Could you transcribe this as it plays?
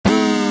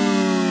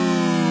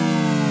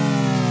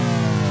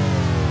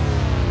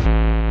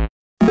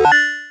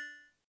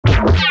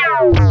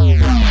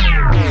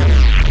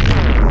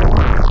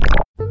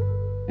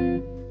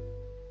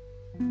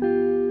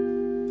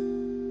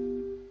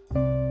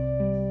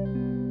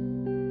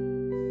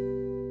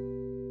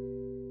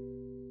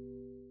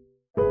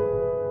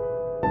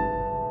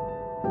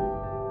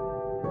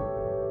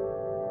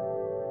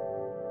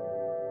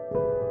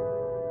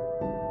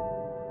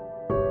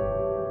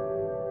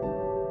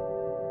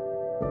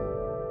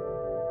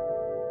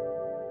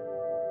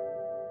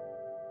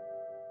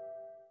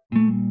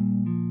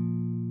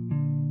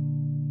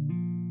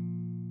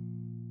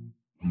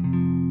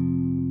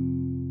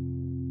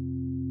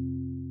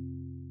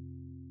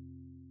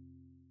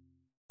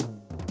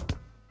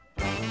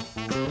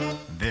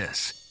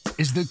This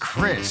is the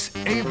Chris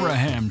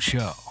Abraham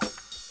Show.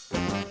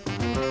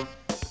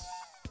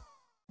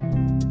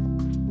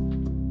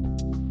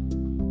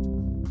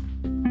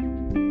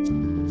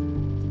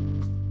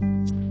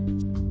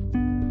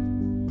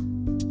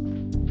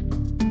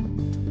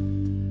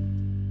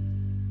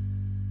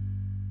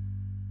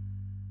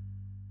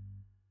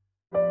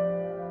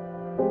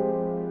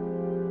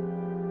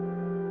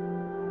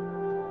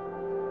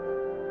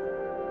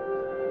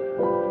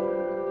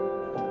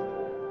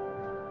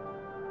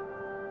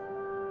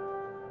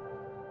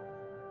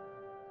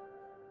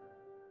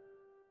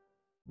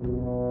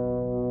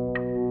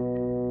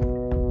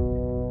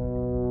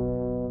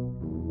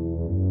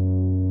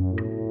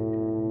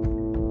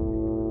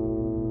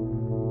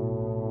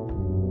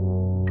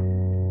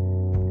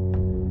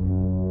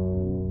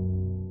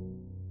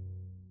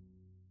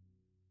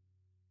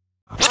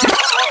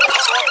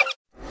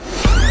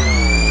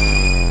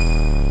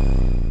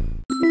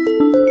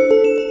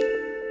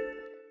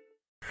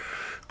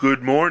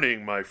 Good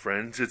morning, my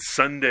friends. It's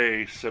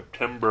Sunday,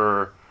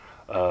 September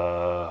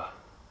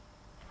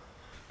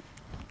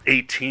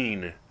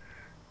 18,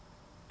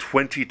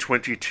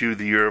 2022,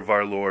 the year of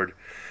our Lord.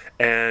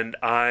 And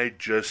I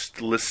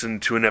just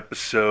listened to an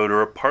episode,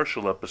 or a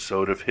partial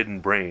episode, of Hidden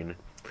Brain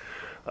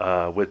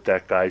with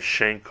that guy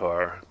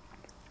Shankar.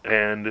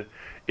 And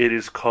it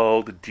is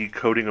called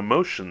Decoding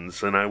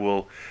Emotions, and I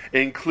will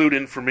include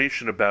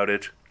information about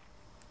it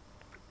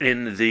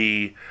in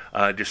the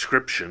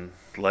description,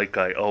 like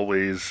I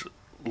always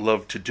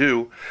love to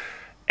do,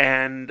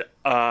 and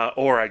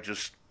or I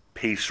just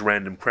paste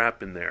random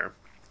crap in there.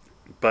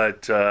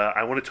 But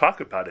I want to talk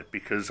about it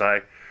because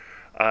I,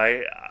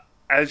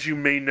 as you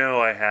may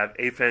know, I have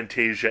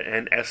aphantasia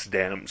and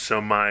SDAM,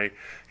 so my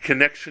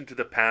connection to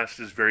the past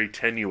is very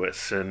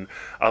tenuous, and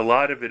a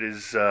lot of it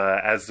is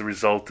as the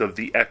result of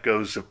the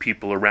echoes of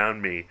people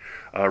around me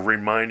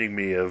reminding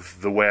me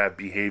of the way I've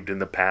behaved in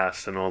the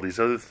past and all these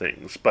other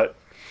things. But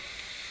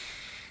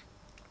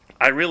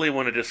I really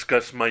want to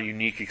discuss my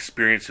unique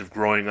experience of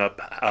growing up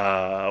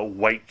a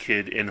white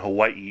kid in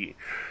Hawaii,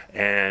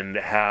 and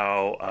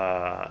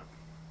how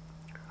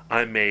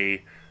I'm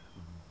a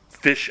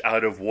fish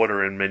out of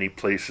water in many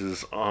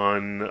places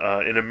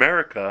in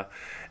America,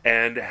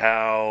 and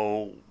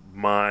how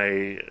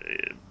my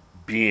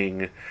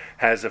being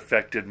has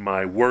affected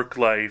my work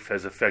life,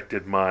 has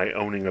affected my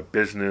owning a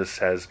business,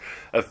 has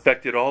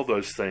affected all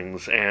those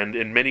things. And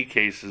in many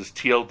cases,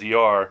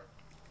 TLDR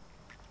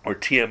or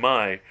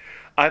TMI,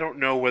 I don't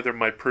know whether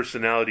my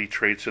personality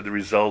traits are the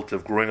result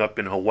of growing up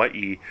in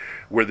Hawaii,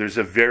 where there's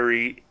a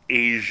very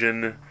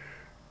Asian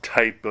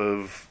type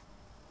of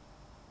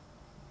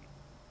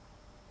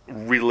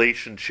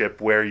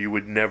relationship where you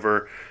would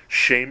never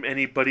shame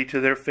anybody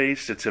to their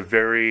face. It's a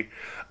very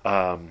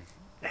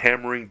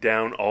hammering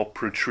down all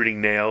protruding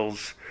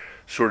nails,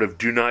 sort of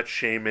do not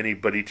shame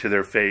anybody to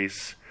their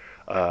face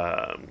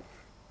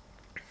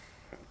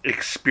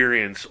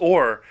experience.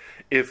 Or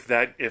if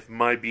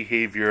my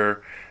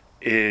behavior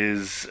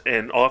is,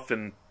 and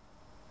often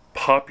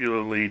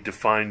popularly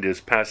defined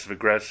as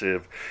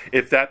passive-aggressive,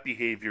 if that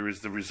behavior is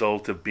the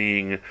result of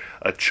being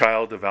a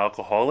child of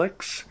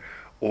alcoholics,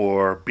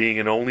 or being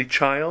an only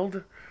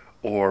child,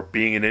 or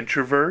being an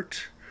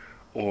introvert,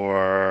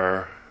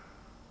 or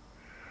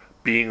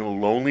being a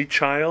lonely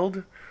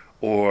child,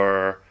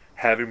 or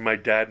having my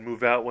dad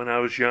move out when I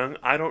was young,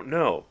 I don't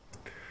know.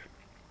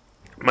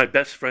 My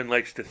best friend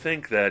likes to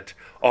think that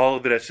all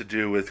of it has to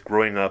do with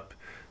growing up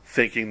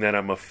thinking that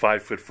I'm a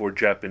 5'4"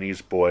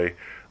 Japanese boy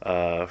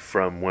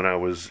from when I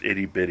was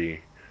itty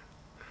bitty.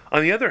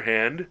 On the other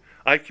hand,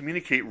 I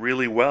communicate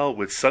really well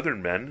with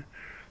Southern men,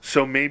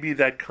 so maybe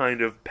that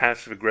kind of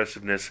passive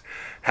aggressiveness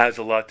has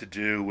a lot to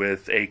do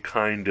with a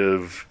kind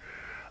of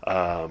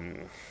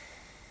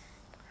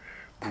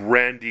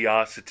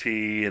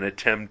grandiosity, an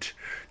attempt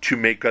to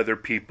make other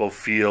people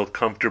feel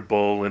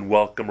comfortable and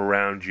welcome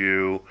around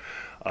you,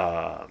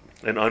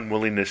 an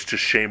unwillingness to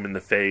shame in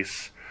the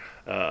face,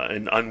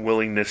 an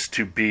unwillingness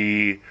to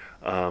be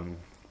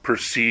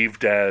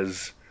perceived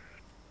as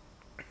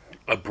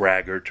a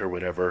braggart or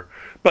whatever.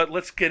 But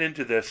let's get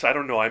into this. I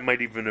don't know, I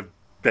might even have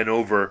been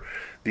over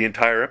the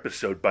entire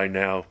episode by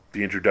now,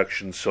 the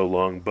introduction's so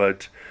long,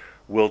 but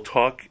we'll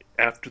talk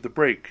after the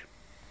break.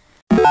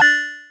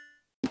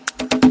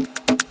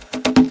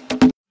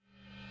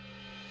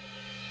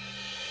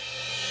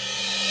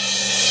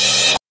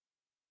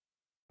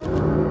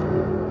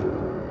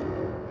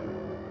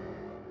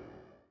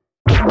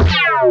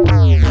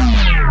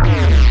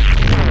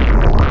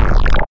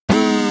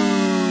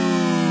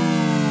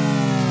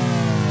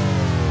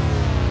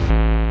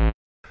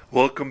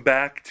 Welcome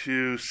back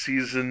to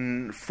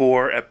Season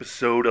 4,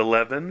 Episode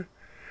 11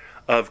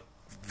 of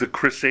The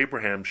Chris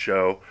Abraham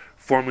Show,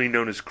 formerly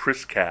known as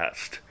Chris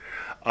Cast.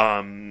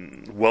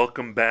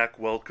 Welcome back.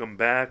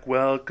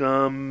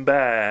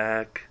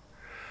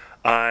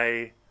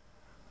 I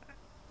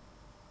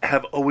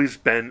have always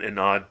been an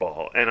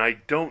oddball, and I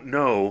don't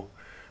know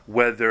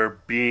whether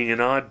being an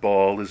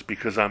oddball is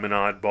because I'm an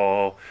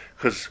oddball,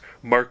 because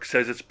Mark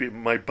says it's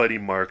my buddy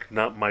Mark,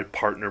 not my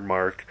partner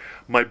Mark.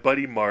 My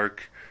buddy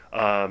Mark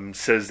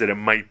says that it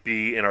might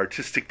be an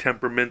artistic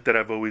temperament that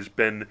I've always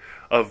been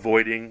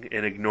avoiding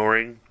and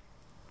ignoring.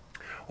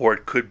 Or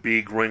it could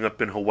be growing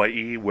up in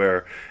Hawaii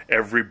where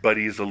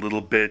everybody's a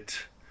little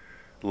bit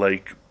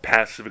like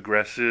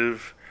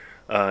passive-aggressive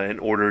in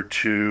order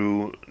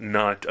to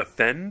not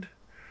offend.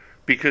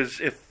 Because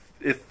if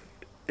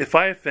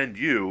I offend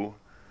you,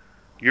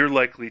 you're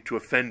likely to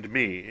offend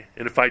me.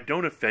 And if I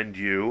don't offend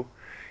you,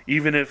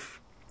 if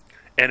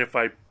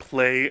I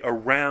play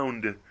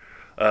around...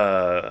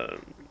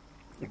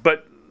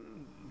 But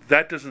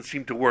that doesn't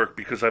seem to work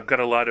because I've got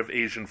a lot of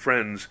Asian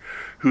friends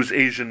whose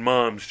Asian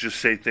moms just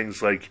say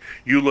things like,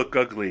 "You look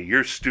ugly,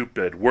 you're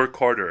stupid, work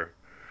harder."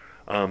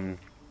 I'm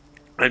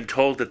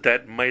told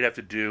that might have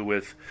to do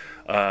with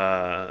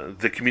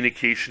the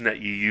communication that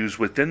you use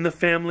within the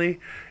family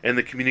and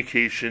the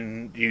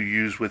communication you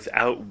use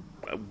without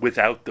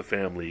the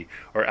family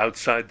or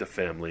outside the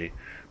family,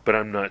 but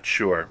I'm not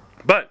sure.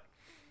 But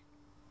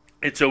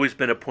it's always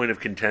been a point of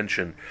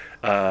contention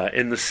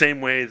in the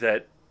same way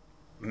that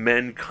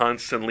men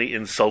constantly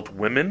insult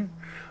women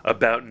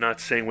about not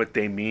saying what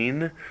they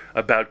mean,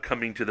 about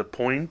coming to the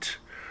point,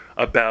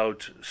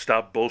 about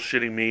stop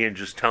bullshitting me and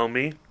just tell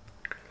me.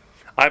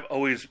 I've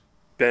always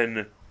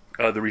been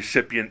the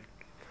recipient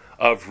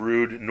of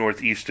rude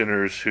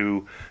Northeasterners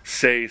who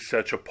say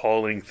such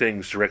appalling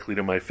things directly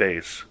to my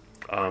face.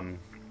 And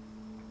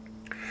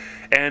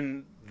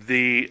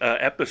the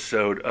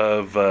episode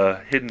of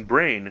Hidden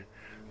Brain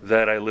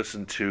that I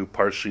listened to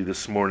partially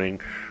this morning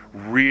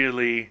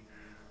really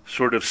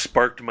sort of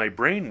sparked my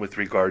brain with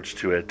regards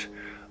to it.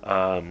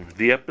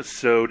 The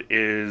episode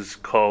is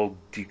called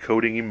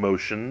Decoding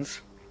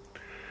Emotions.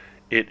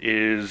 It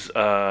is,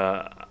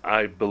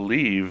 I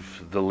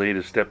believe, the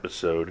latest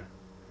episode.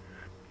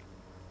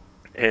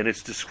 And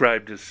it's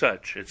described as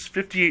such. It's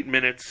 58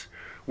 minutes,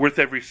 worth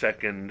every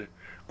second.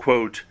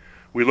 Quote,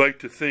 "We like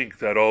to think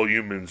that all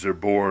humans are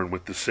born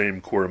with the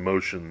same core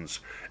emotions: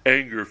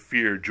 anger,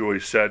 fear, joy,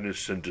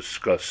 sadness, and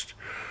disgust.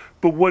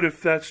 But what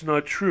if that's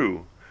not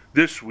true?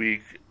 This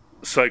week,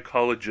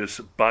 psychologist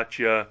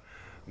Batya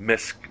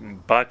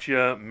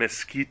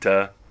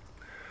Mesquita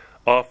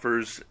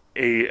offers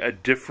a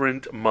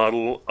different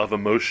model of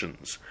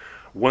emotions,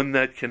 one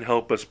that can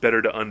help us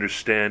better to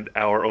understand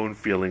our own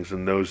feelings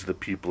and those of the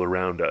people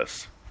around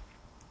us."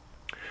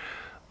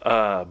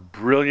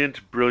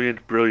 Brilliant,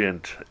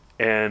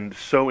 and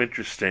so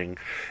interesting.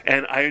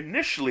 And I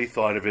initially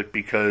thought of it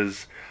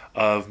because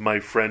of my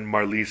friend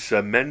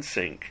Marlisa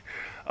Mensink.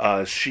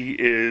 She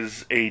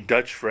is a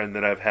Dutch friend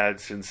that I've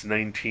had since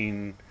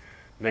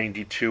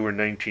 1992 or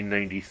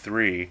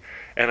 1993,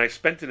 and I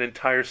spent an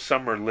entire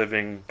summer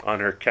living on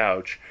her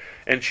couch,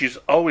 and she's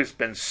always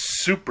been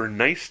super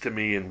nice to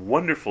me and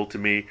wonderful to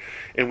me,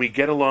 and we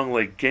get along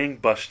like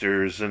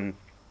gangbusters, and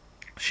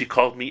she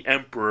called me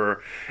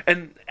Emperor.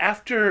 And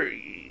after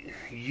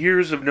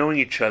years of knowing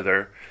each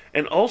other,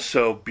 and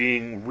also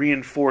being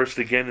reinforced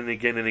again and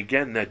again and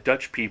again that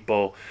Dutch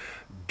people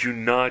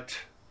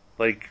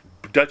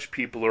Dutch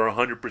people are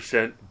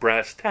 100%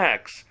 brass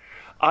tacks,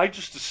 I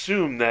just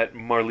assumed that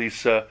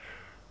Marlisa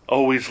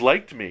always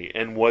liked me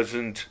and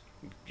wasn't,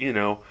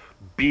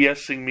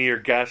 BSing me or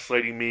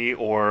gaslighting me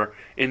or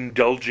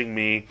indulging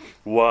me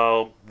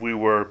while we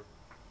were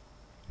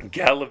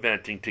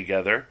gallivanting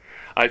together.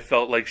 I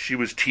felt like she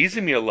was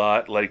teasing me a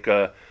lot, like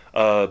a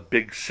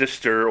big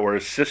sister or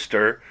a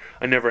sister.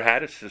 I never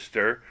had a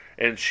sister,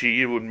 and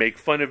she would make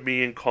fun of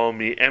me and call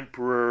me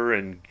Emperor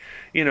and,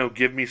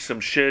 give me some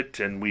shit,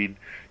 and we'd,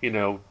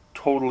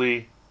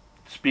 totally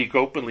speak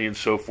openly and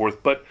so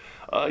forth. But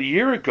a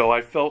year ago,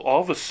 I felt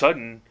all of a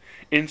sudden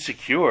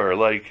insecure,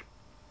 like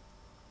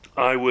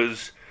I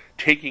was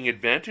taking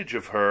advantage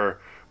of her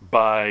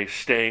by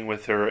staying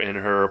with her in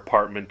her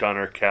apartment on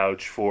her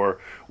couch for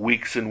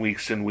weeks and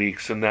weeks and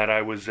weeks, and that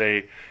I was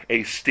a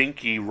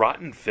stinky,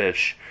 rotten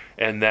fish,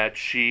 and that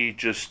she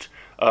just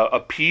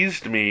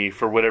appeased me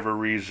for whatever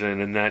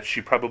reason, and that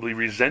she probably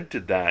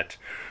resented that.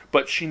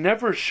 But she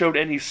never showed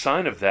any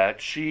sign of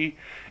that.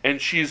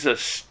 She's a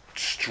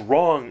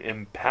strong,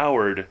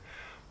 empowered,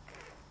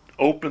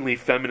 openly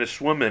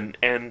feminist woman,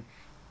 and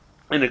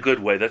in a good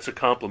way. That's a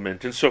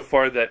compliment.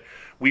 Insofar that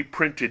we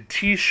printed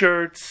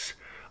T-shirts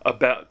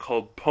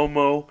called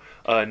Pomo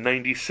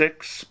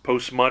 96,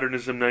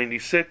 Postmodernism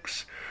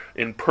 96,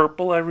 in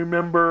purple. I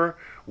remember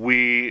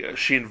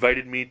she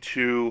invited me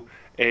to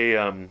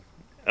the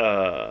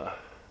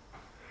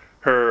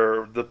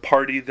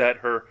party that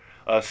her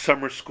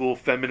summer school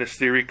feminist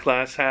theory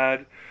class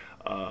had.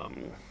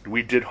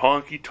 We did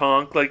honky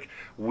tonk. Like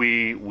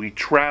we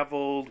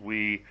traveled.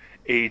 We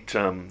ate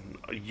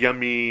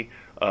yummy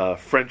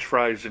French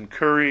fries and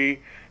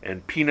curry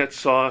and peanut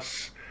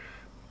sauce.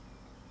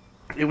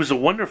 It was a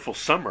wonderful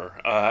summer.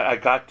 I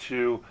got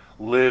to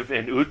live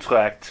in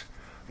Utrecht,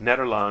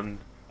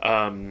 Netherlands,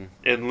 and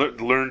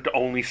learned to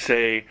only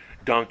say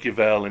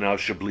Dankjewel and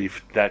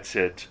Alsjeblieft. That's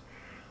it.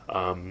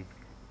 And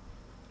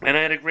I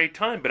had a great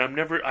time, but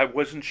I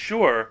wasn't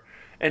sure,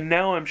 and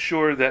now I'm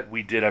sure that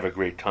we did have a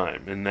great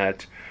time, and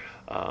that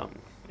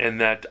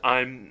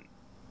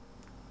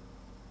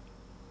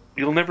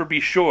you'll never be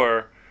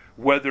sure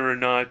whether or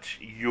not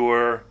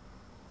your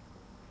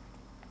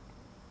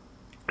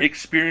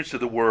experience of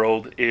the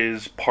world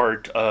is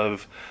part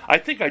of. I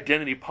think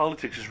identity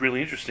politics is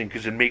really interesting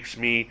because it makes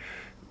me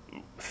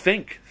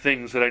think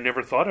things that I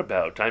never thought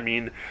about. I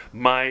mean,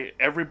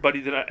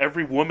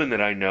 every woman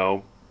that I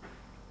know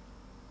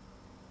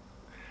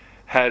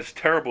has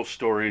terrible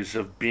stories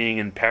of being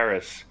in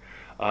Paris,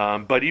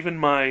 but even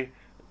my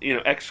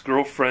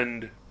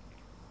ex-girlfriend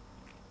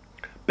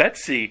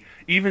Betsy,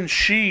 even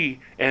she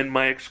and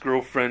my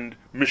ex-girlfriend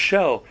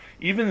Michelle,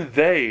 even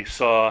they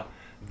saw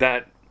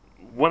that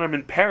when I'm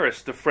in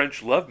Paris, the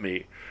French love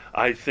me.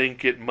 I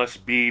think it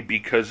must be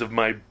because of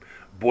my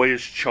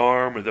boyish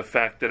charm or the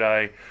fact that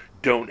I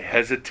don't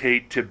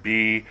hesitate to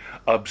be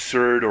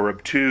absurd or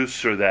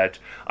obtuse, or that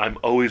I'm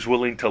always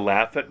willing to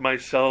laugh at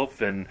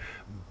myself and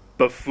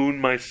buffoon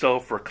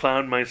myself or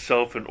clown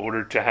myself in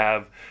order to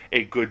have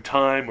a good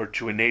time or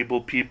to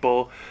enable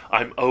people.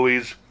 I'm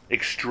always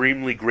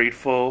extremely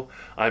grateful.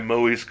 I'm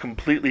always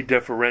completely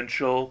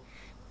deferential.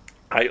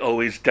 I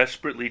always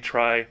desperately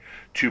try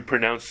to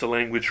pronounce the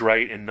language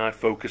right and not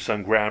focus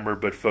on grammar,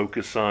 but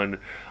focus on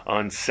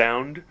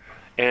sound.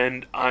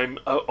 And I'm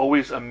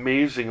always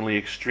amazingly,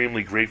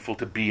 extremely grateful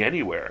to be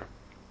anywhere.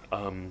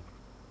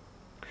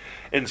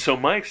 And so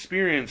my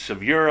experience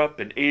of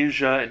Europe and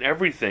Asia and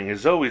everything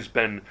has always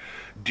been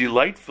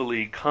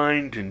delightfully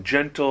kind and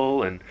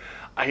gentle. And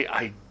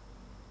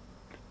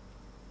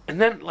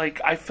and then,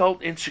 I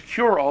felt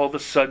insecure all of a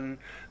sudden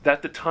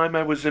that the time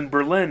I was in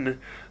Berlin,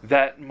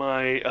 that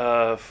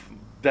my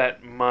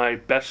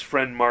best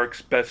friend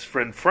Mark's best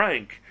friend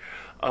Frank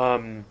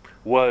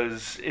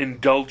was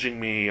indulging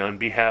me on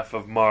behalf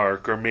of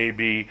Mark, or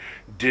maybe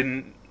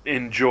didn't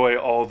enjoy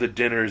all the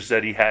dinners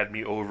that he had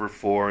me over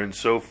for, and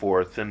so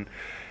forth. And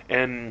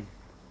I'm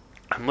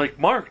like,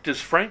 Mark,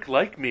 does Frank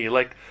like me?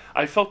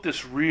 I felt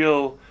this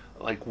real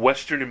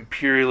Western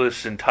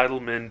imperialist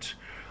entitlement,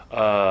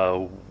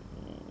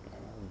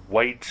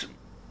 white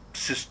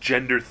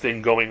cisgender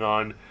thing going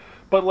on.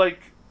 But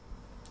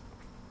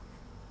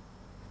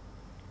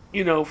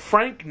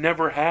Frank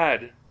never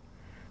had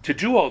to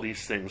do all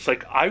these things.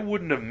 I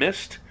wouldn't have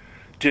missed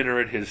dinner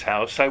at his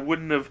house. I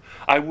wouldn't have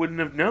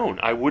known.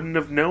 I wouldn't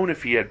have known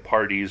if he had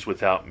parties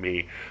without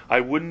me.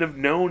 I wouldn't have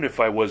known if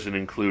I wasn't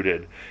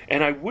included.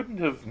 And I wouldn't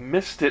have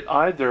missed it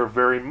either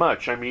very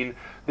much. I mean,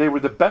 they were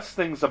the best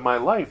things of my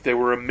life. They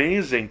were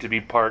amazing to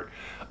be part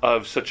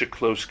of such a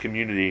close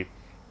community.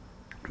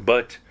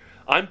 But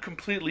I'm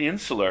completely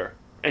insular.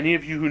 Any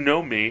of you who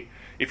know me,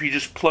 if you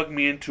just plug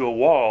me into a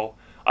wall,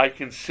 I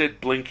can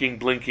sit blinking,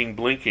 blinking,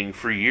 blinking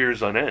for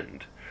years on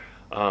end.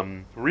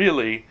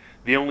 Really,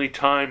 the only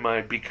time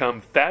I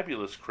become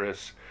fabulous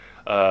Chris,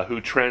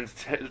 who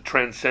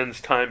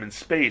transcends time and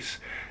space,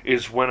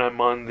 is when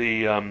I'm on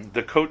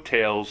the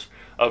coattails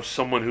of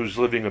someone who's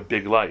living a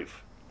big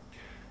life.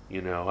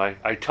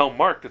 I tell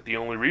Mark that the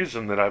only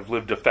reason that I've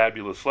lived a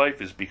fabulous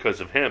life is because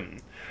of him,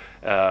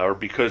 or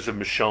because of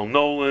Michelle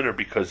Nolan, or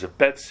because of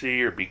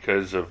Betsy, or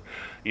because of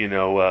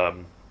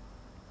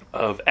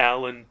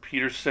Alan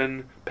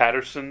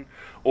Patterson,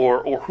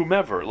 or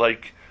whomever.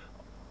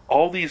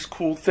 All these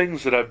cool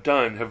things that I've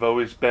done have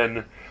always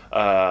been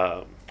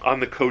on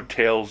the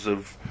coattails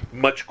of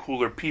much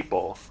cooler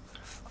people.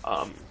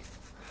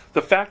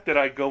 The fact that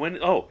I go in,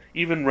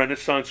 even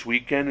Renaissance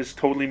Weekend is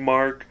totally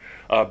Mark.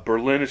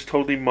 Berlin is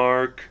totally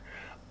Mark.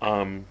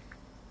 Nepal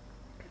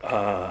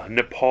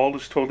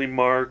is totally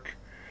Mark.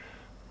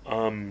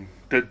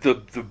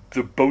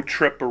 The boat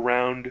trip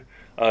around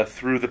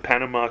through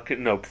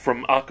the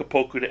from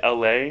Acapulco to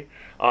L.A.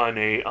 on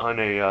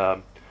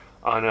a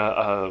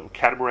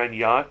catamaran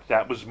yacht,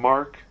 that was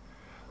Mark.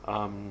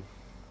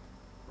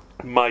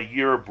 My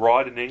year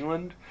abroad in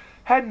England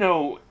had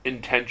no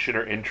intention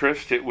or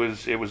interest. It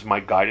was my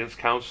guidance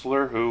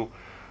counselor who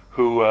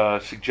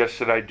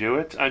suggested I do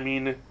it. I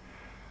mean,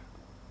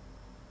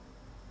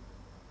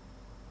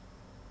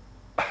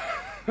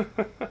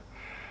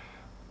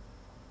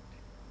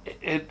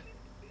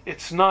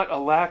 it's not a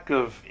lack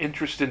of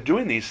interest in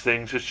doing these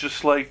things. It's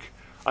just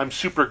I'm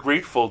super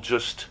grateful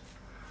just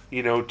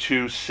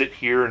to sit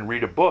here and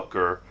read a book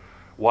or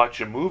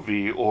watch a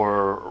movie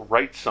or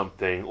write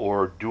something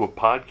or do a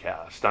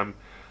podcast.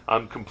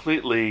 I'm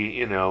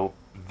completely,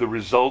 the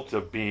result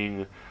of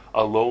being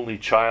a lonely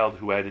child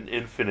who had an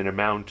infinite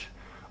amount,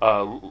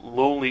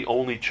 lonely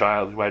only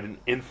child who had an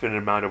infinite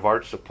amount of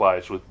art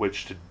supplies with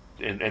which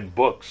and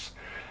books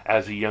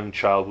as a young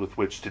child with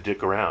which to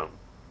dick around.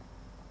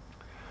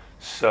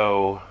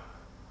 So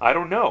I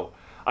don't know.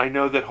 I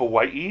know that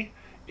Hawaii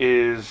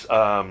is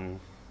the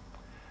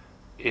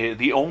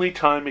only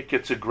time it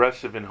gets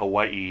aggressive in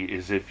Hawaii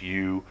is if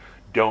you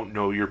don't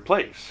know your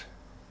place.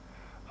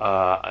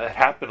 It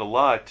happened a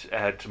lot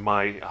at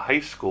my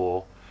high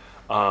school.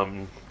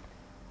 I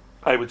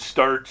would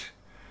start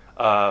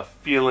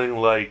feeling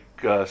like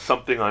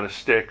something on a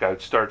stick. I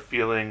would start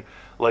feeling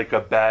like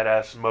a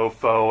badass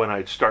mofo, and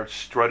I'd start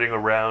strutting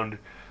around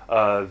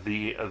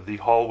the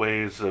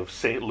hallways of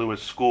St.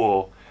 Louis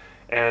School.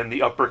 And the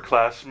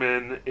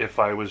upperclassmen, if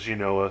I was,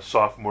 a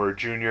sophomore or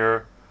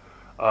junior,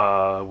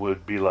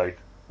 would be like,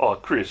 "Oh,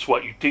 Chris,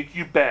 what, you think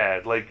you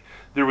bad?" Like,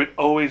 there would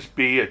always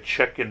be a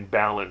check and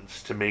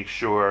balance to make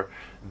sure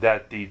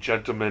that the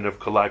gentlemen of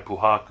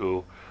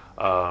Kalaipuhaku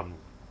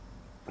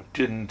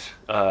didn't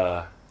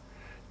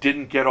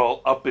get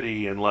all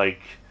uppity and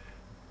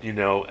and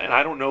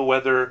I don't know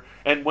whether,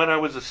 and when I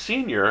was a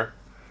senior,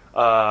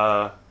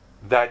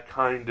 that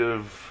kind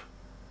of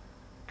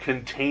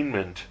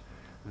containment,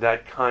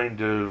 that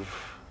kind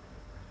of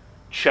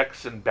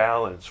checks and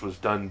balance was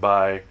done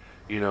by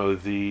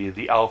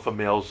the alpha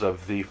males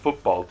of the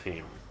football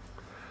team.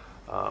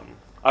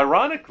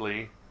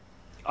 Ironically,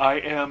 I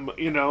am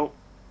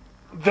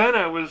then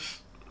I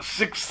was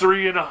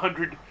 6'3" and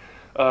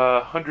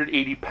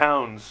 180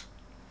 pounds,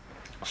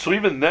 so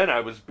even then I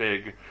was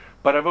big.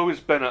 But I've always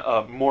been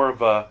more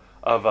of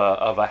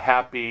a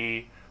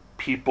happy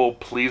people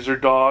pleaser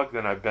dog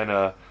than I've been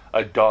a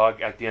dog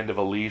at the end of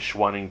a leash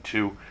wanting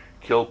to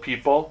kill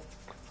people.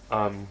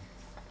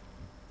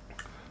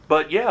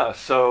 But yeah,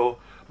 so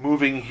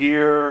moving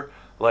here,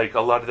 like,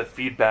 a lot of the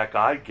feedback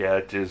I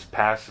get is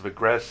passive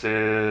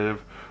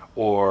aggressive,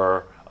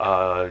 or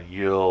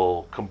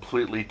you'll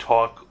completely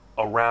talk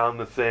around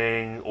the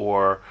thing,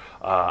 or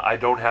I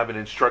don't have an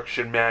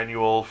instruction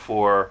manual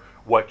for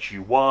what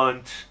you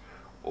want,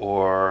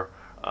 or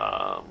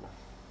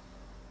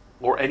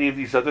any of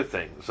these other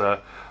things.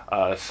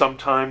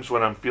 Sometimes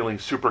when I'm feeling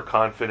super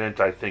confident,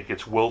 I think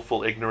it's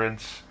willful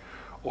ignorance,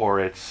 or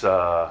it's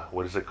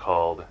what is it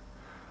called?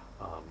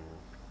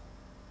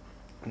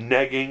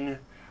 Negging,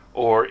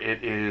 or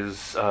it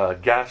is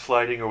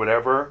gaslighting, or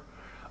whatever.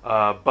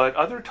 But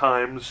other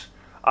times,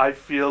 I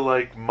feel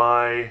like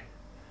my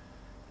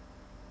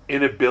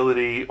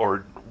inability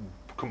or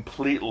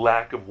complete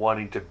lack of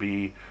wanting to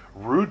be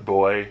rude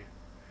boy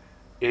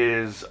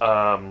is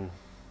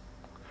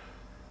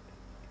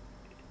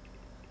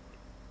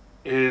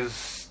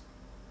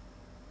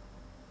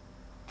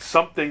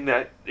something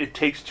that it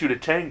takes two to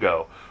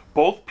tango.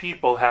 Both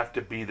people have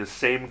to be the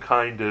same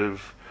kind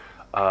of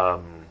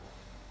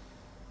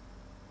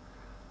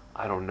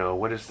I don't know,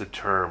 what is the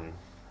term?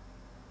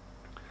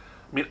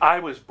 I mean, I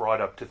was brought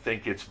up to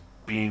think it's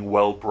being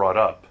well brought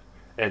up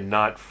and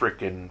not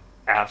frickin'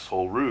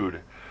 asshole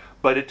rude.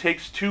 But it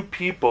takes two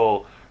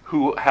people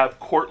who have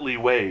courtly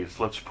ways,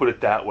 let's put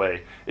it that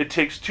way. It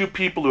takes two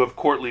people who have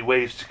courtly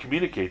ways to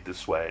communicate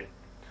this way.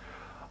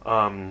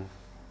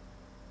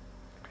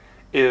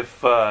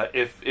 If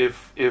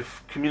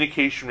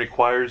communication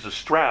requires a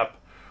strap,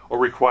 or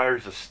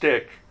requires a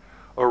stick,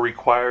 or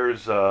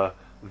requires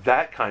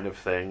that kind of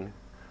thing,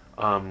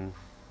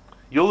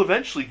 you'll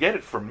eventually get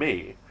it from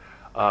me.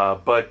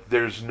 But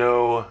there's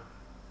no...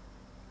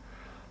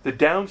 The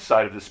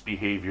downside of this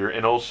behavior,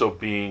 and also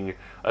being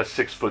a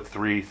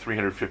 6'3",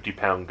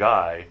 350-pound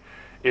guy,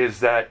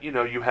 is that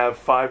you have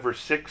 5 or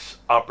 6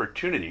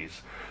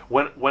 opportunities.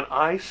 When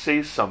I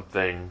say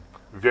something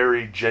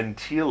very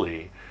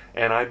genteelly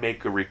and I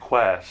make a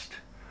request,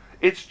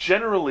 it's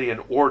generally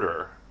an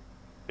order.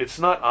 It's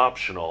not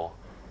optional.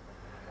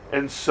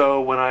 And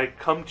so when I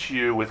come to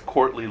you with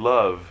courtly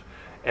love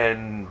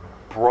and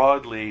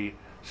broadly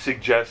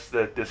suggest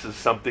that this is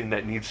something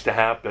that needs to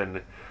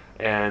happen,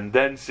 and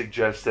then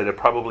suggest that it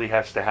probably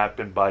has to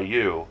happen by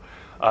you,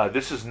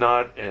 this is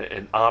not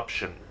an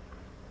option.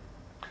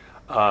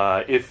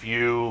 If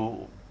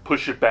you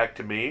push it back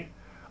to me,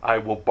 I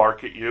will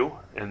bark at you,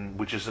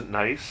 which isn't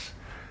nice.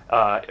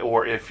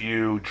 Or if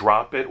you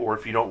drop it, or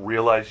if you don't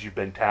realize you've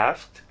been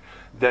tasked,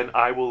 then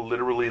I will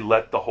literally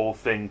let the whole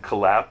thing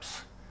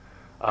collapse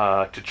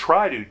to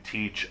try to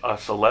teach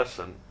us a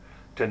lesson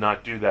to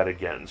not do that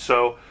again.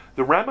 So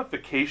the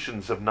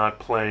ramifications of not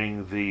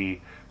playing the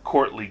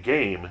courtly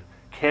game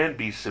can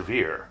be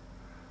severe.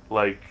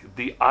 Like,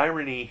 the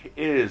irony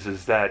is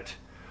that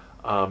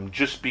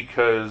just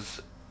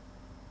because,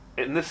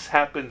 and this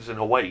happens in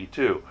Hawaii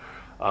too,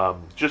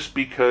 just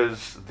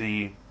because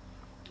the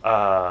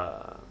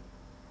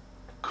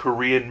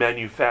Korean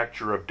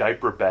manufacturer of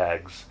diaper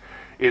bags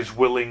is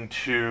willing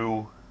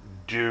to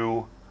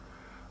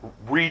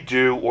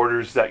redo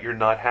orders that you're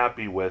not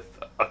happy with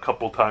a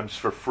couple times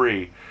for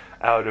free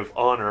out of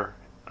honor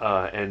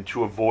and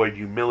to avoid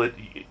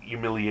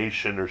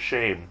humiliation or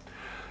shame,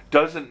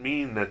 doesn't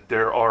mean that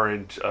there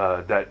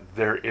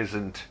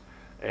isn't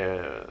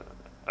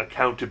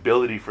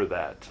accountability for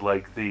that.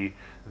 Like, the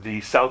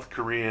South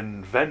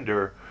Korean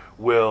vendor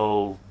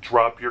will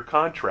drop your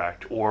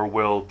contract, or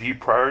will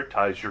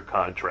deprioritize your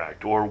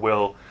contract, or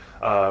will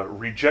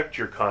reject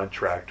your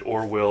contract,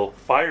 or will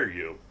fire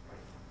you.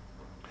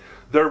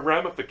 there are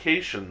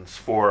ramifications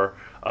for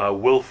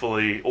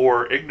willfully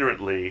or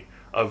ignorantly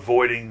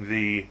avoiding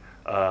the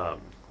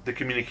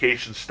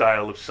communication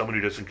style of someone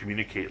who doesn't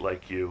communicate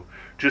like you,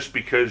 just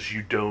because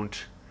you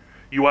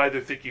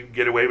either think you can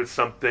get away with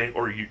something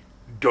or you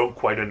don't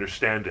quite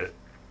understand it.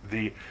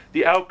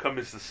 The outcome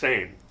is the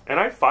same. And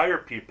I fire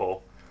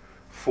people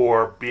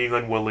for being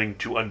unwilling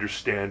to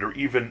understand or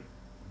even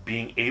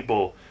being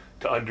able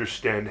to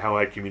understand how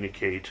I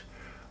communicate,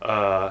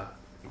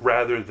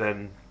 rather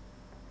than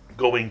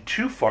going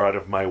too far out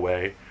of my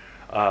way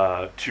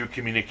to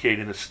communicate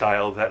in a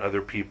style that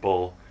other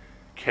people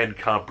can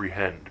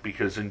comprehend.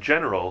 Because in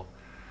general,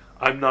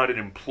 I'm not an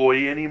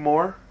employee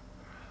anymore.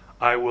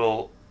 I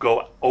will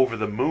go over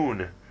the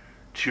moon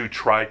to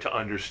try to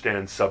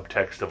understand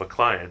subtext of a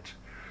client.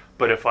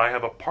 But if I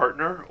have a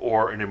partner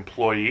or an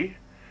employee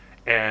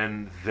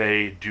and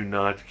they do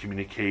not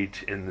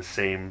communicate in the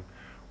same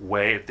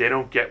way, if they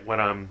don't get what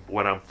I'm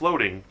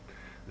floating,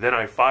 then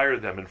I fire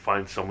them and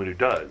find someone who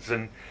does.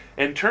 And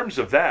in terms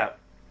of that,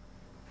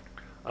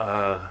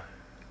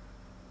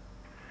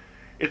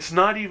 it's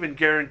not even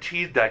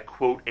guaranteed that,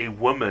 quote, a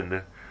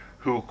woman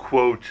who,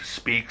 quote,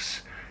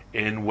 speaks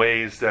in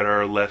ways that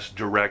are less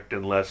direct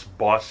and less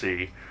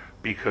bossy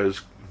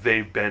because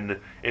they've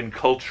been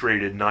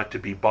enculturated not to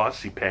be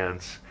bossy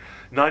pants.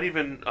 Not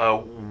even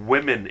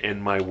women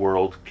in my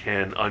world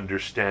can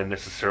understand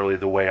necessarily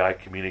the way I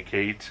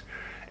communicate.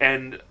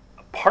 And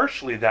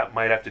partially that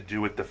might have to do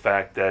with the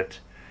fact that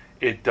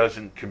it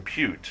doesn't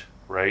compute,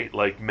 right?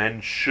 Like,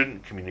 men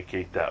shouldn't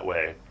communicate that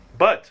way.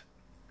 But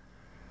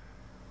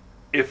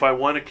if I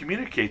want to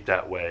communicate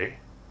that way,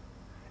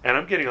 and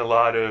I'm getting a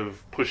lot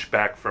of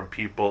pushback from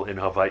people in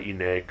Hawaii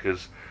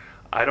because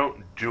I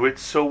don't do it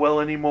so well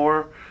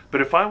anymore,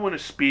 but if I want to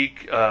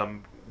speak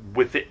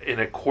with it in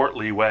a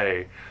courtly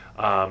way,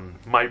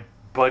 my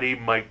buddy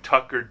Mike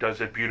Tucker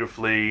does it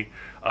beautifully.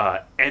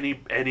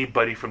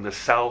 Anybody from the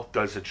South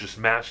does it just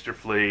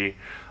masterfully.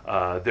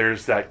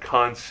 There's that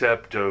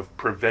concept of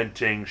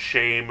preventing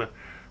shame,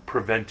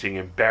 preventing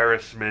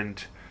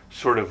embarrassment,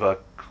 sort of a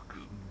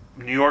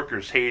New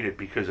Yorkers hate it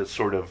because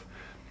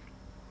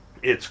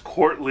it's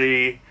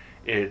courtly,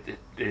 it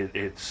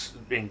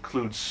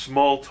includes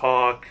small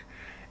talk,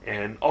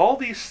 and all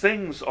these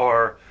things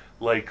are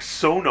like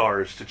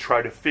sonars to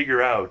try to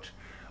figure out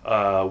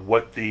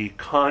what the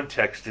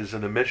context is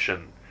in the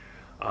mission.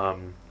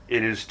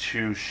 It is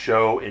to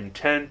show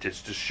intent,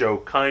 it's to show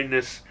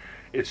kindness,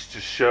 it's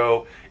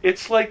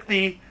like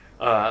the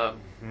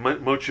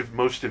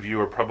most of you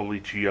are probably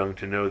too young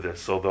to know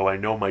this, although I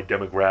know my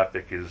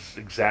demographic is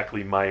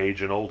exactly my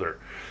age and older.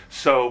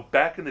 So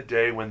back in the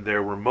day when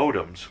there were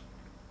modems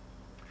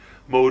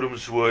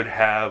would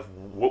have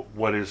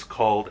what is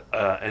called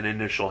an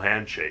initial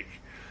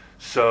handshake.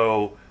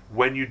 So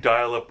when you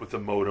dial up with a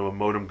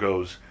modem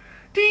goes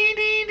dee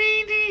dee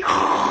dee dee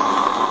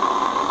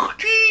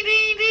dee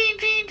dee dee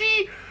dee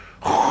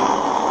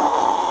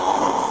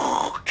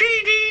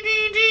dee dee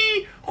dee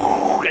dee,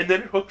 and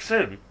then it hooks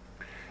in.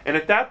 And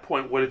at that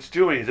point, what it's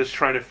doing is it's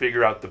trying to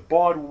figure out the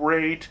baud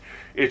rate,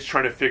 it's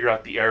trying to figure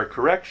out the error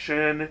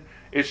correction,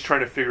 it's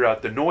trying to figure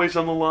out the noise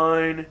on the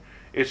line,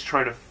 it's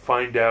trying to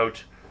find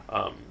out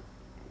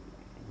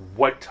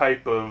what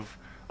type of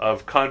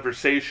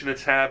conversation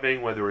it's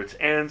having, whether it's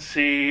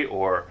ANSI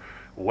or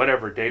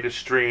whatever data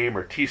stream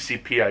or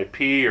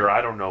TCP/IP or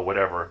I don't know,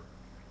 whatever.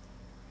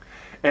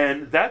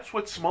 And that's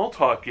what small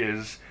talk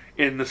is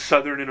in the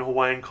Southern and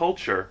Hawaiian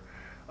culture.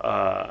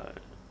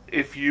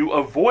 If you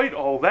avoid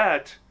all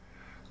that,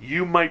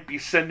 you might be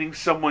sending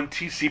someone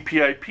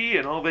TCP/IP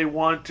and all they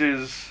want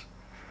is,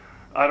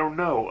 I don't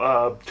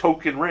know,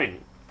 token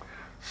ring.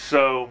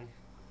 So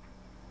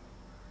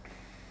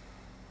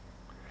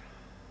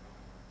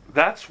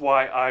that's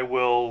why I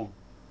will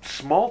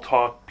small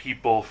talk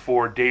people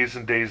for days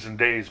and days and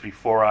days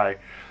before I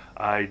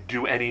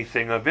do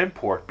anything of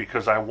import,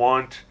 because I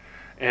want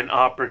an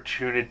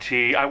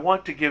opportunity. I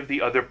want to give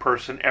the other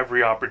person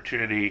every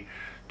opportunity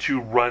to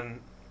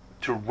run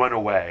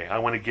away. I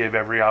want to give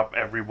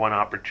everyone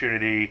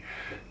opportunity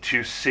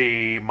to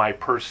see my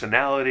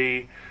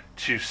personality,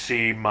 to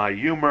see my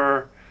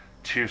humor,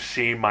 to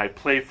see my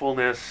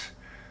playfulness,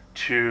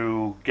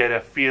 to get a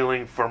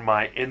feeling for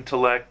my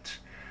intellect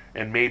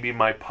and maybe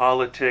my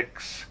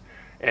politics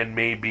and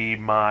maybe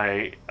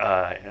my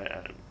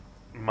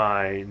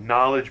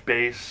knowledge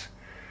base.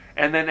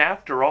 And then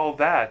after all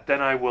that,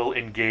 then I will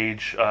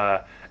engage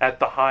at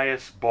the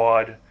highest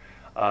baud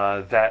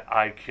that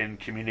I can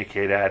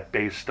communicate at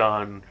based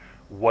on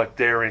what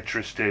their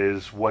interest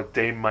is, what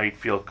they might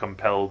feel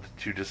compelled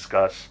to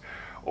discuss,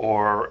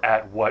 or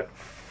at what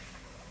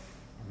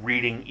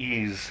reading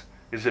ease.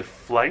 Is it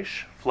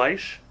Fleisch?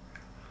 Fleisch?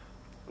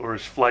 Or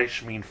does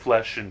Fleisch mean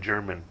flesh in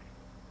German?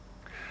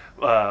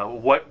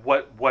 What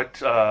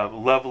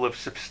level of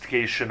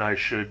sophistication I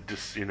should,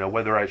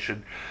 whether I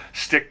should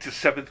stick to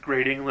 7th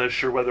grade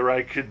English or whether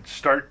I could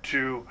start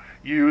to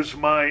use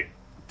my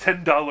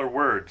 $10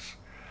 words.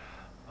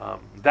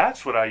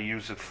 That's what I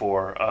use it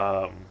for.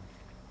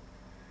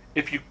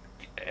 If you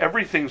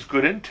everything's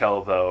good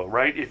intel, though,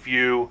 right? If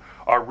you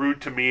are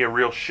rude to me, a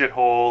real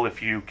shithole,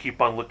 if you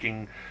keep on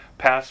looking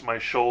past my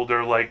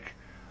shoulder, like,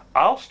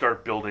 I'll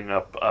start building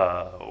up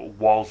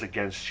walls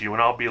against you,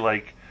 and I'll be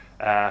like,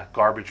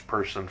 garbage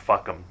person,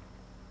 fuck 'em,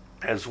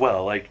 as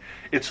well. Like,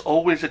 it's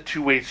always a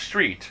two-way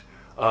street.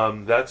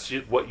 That's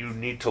what you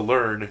need to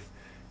learn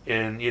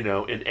in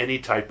any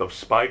type of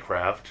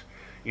spycraft.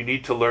 You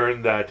need to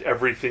learn that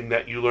everything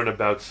that you learn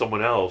about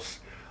someone else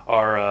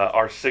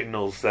are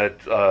signals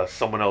that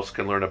someone else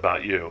can learn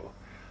about you.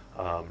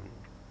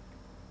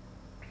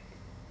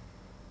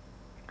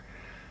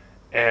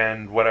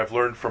 And what I've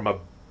learned from a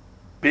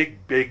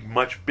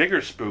much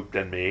bigger spook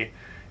than me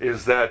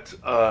is that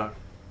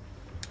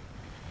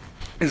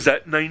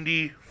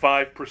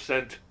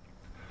 95%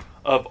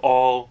 of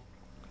all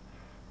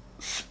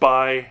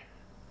spy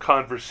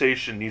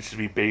conversation needs to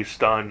be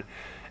based on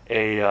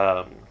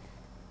the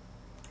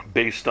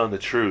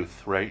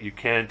truth, right? You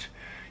can't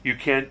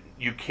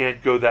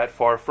go that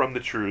far from the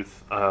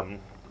truth.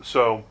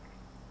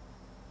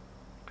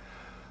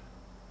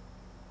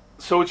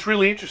 So it's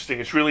really interesting.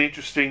 It's really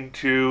interesting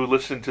to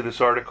listen to this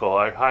article.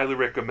 I highly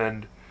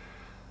recommend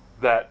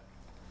that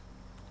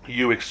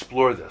you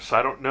explore this.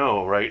 I don't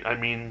know, right? I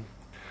mean,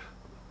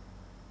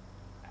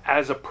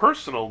 as a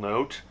personal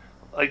note,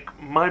 like,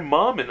 my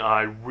mom and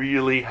I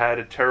really had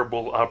a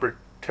terrible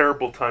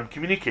time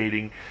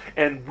communicating,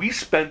 and we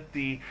spent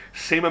the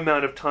same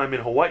amount of time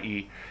in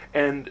Hawaii,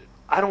 and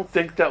I don't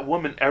think that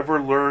woman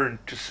ever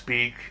learned to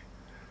speak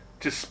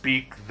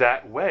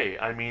that way.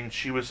 I mean,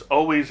 she was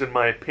always, in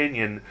my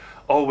opinion,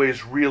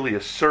 always really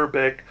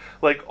acerbic.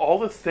 Like, all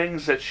the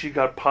things that she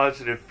got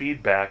positive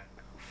feedback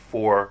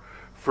for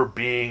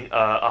being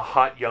a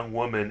hot young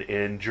woman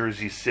in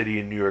Jersey City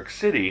and New York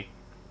City.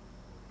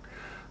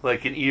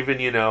 Like, and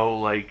even,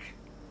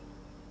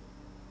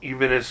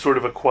 even as sort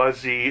of a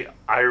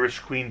quasi-Irish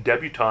Queen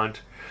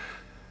debutante,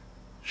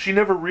 she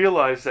never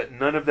realized that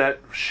none of that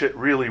shit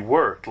really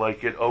worked.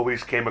 Like, it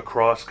always came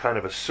across kind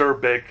of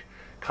acerbic,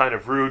 kind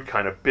of rude,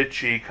 kind of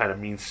bitchy, kind of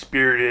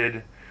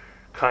mean-spirited,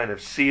 kind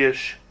of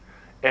sea-ish.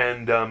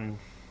 And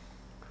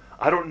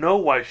I don't know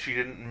why she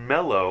didn't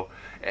mellow.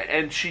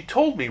 And she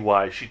told me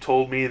why. She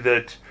told me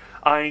that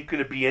I ain't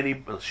going to be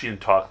she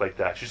didn't talk like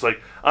that. She's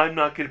like, I'm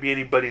not going to be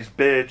anybody's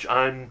bitch.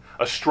 I'm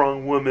a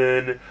strong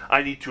woman.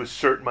 I need to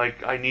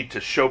I need to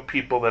show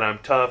people that I'm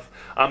tough.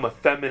 I'm a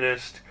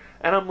feminist.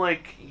 And I'm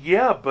like,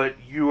 yeah, but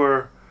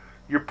you're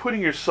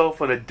putting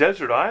yourself on a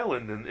desert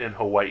island in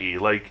Hawaii.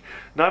 Like,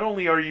 not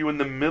only are you in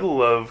the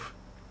middle of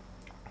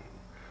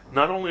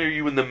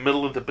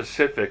the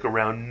Pacific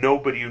around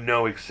nobody you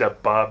know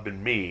except Bob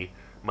and me,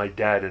 my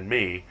dad and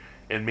me,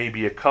 and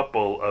maybe a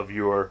couple of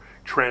your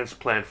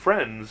transplant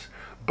friends,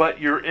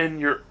 but you're in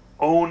your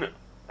own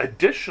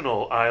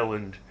additional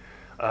island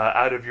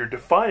out of your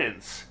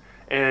defiance.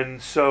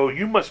 And so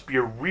you must be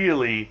a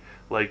really,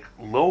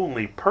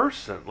 lonely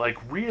person,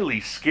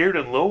 really scared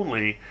and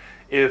lonely,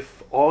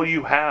 if all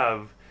you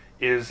have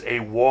is a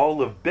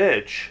wall of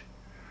bitch,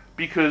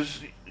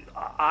 because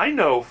I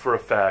know for a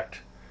fact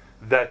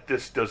that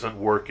this doesn't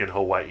work in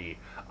Hawaii.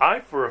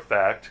 I, for a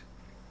fact,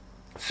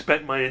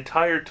 spent my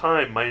entire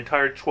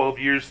 12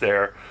 years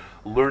there,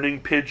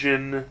 learning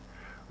Pidgin,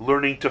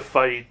 learning to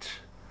fight,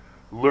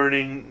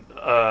 learning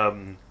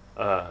all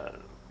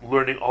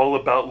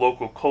about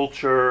local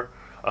culture,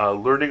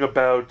 learning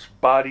about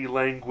body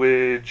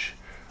language,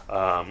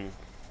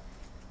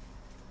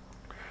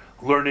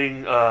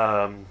 learning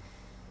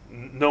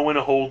know when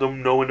to hold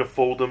 'em, know when to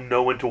fold 'em,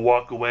 know when to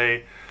walk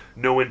away,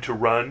 know when to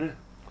run,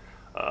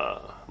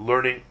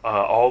 learning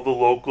all the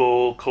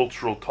local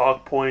cultural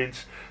talk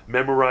points,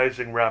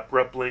 memorizing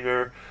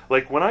Replinger.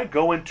 Like, when I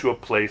go into a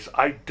place,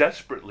 I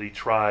desperately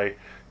try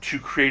to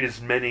create as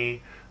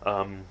many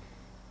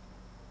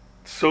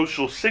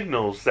social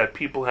signals that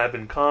people have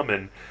in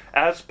common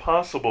as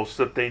possible,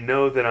 so that they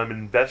know that I'm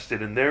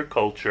invested in their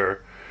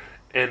culture.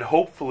 And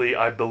hopefully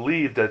I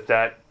believe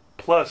that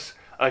plus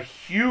a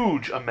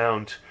huge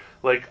amount,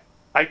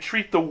 I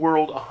treat the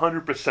world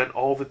 100%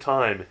 all the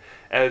time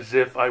as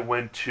if I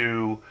went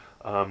to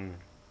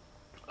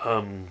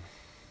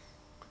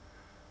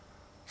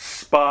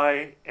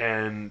spy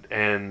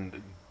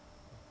and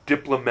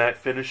diplomat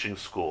finishing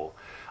school.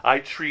 I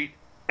treat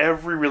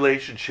every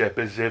relationship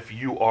as if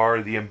you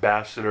are the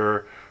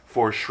ambassador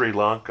for Sri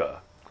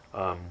Lanka.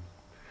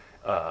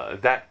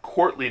 That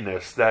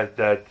courtliness,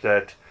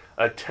 that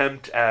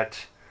attempt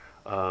at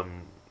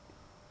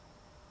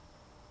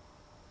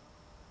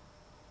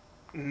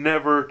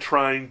never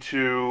trying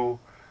to,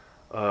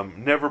 I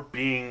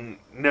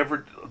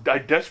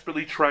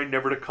desperately try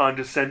never to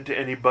condescend to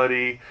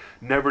anybody,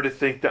 never to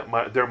think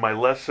that they're my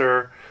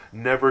lesser,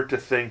 never to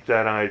think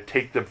that I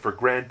take them for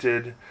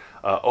granted,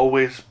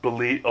 always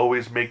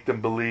make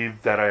them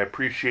believe that I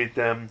appreciate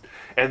them.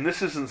 And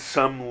this isn't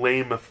some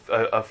lame,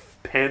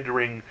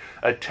 pandering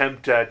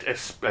attempt at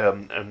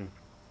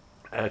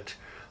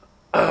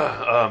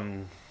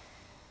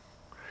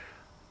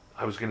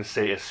I was going to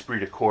say esprit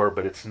de corps,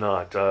 but it's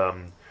not.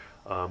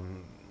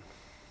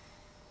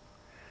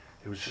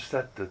 It was just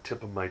at the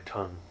tip of my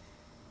tongue.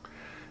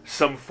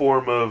 some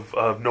form of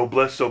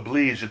noblesse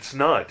oblige. It's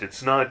not.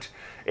 It's not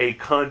a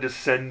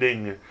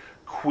condescending,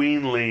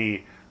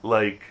 queenly,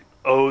 like,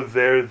 oh,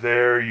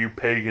 there, you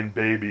pagan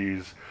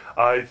babies.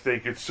 I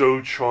think it's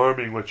so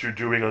charming what you're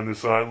doing on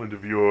this island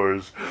of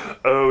yours.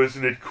 Oh,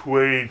 isn't it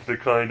quaint, the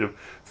kind of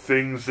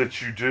things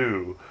that you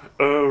do?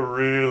 Oh,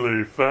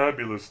 really?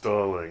 Fabulous,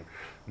 darling.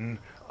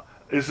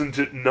 Isn't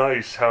it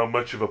nice how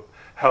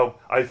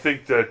I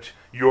think that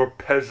your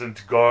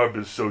peasant garb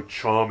is so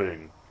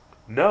charming?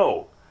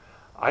 No.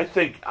 I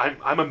think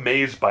I'm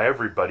amazed by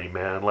everybody,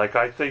 man. Like,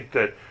 I think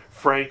that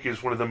Frank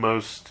is one of the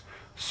most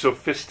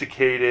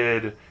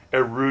sophisticated,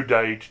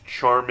 erudite,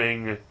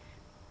 charming.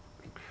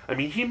 I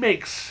mean, he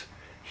makes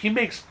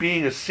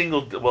being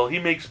he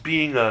makes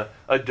being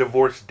a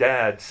divorced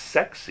dad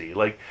sexy.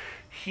 Like,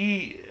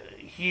 he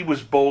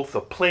was both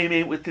a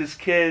playmate with his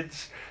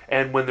kids,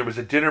 and when there was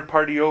a dinner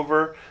party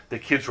over, the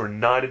kids were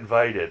not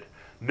invited.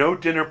 No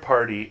dinner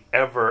party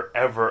ever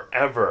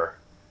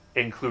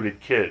included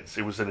kids.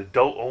 It was an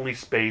adult-only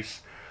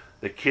space.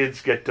 The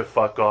kids get to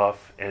fuck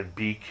off and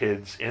be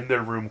kids in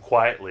their room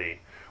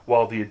quietly,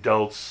 while the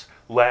adults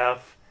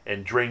laugh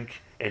and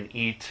drink and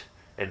eat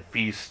and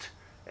feast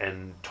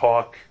and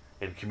talk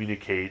and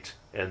communicate,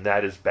 and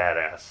that is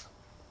badass.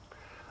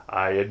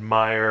 I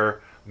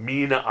admire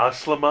Mina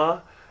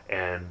Aslama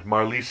and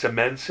Marlisa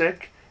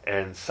Mensick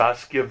and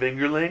Saskia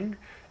Vingerling,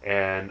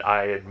 and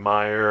I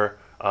admire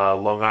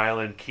Long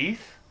Island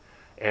Keith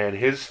and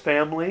his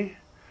family,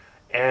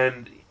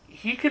 and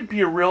he can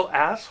be a real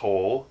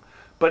asshole,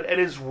 but at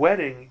his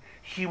wedding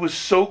he was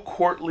so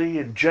courtly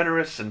and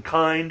generous and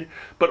kind,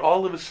 but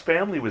all of his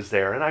family was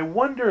there, and I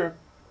wonder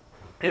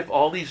if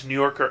all these New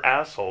Yorker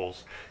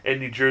assholes and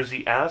New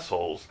Jersey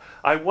assholes,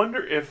 I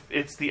wonder if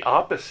it's the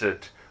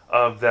opposite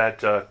of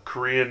that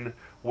Korean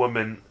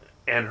woman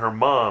and her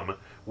mom,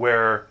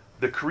 where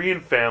the Korean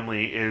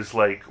family is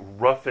like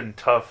rough and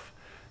tough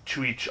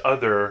to each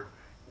other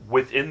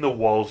within the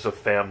walls of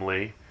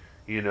family.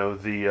 You know,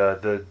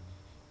 the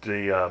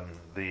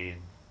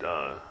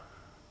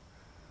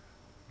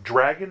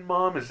dragon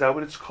mom, is that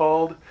what it's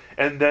called?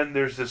 And then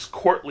there's this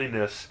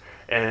courtliness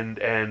and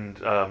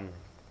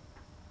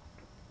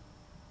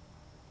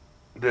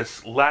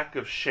this lack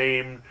of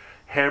shame,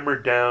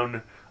 hammered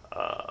down,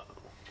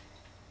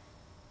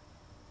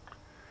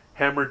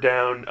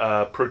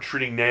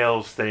 protruding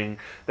nails thing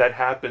that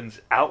happens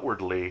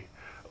outwardly,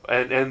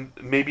 and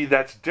maybe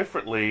that's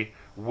differently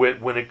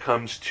when it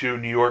comes to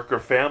New Yorker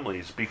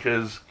families,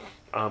 because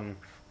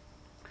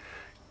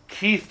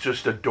Keith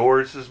just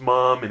adores his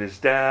mom and his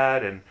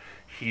dad, and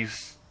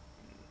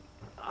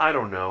I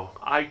don't know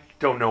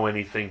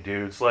anything,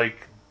 dudes.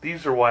 Like,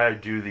 these are why I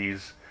do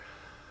these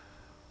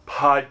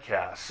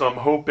podcasts. So I'm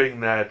hoping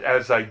that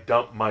as I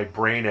dump my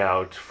brain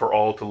out for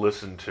all to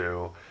listen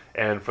to,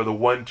 and for the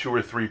 1, 2,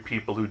 or 3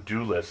 people who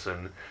do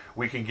listen,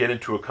 we can get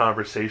into a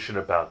conversation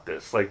about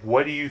this. Like,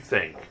 what do you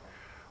think?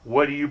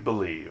 What do you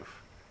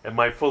believe? Am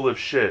I full of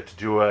shit?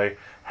 Do I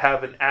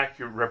have an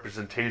accurate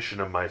representation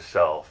of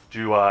myself?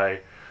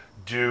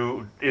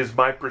 Is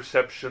my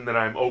perception that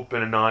I'm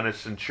open and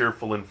honest and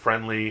cheerful and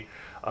friendly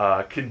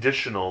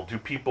conditional? Do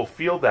people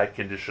feel that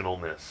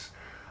conditionalness?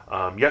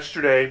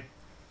 Yesterday,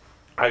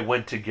 I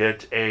went to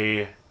get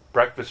a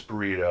breakfast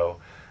burrito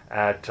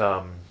at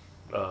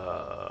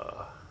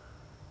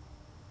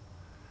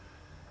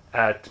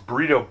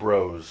Burrito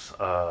Bros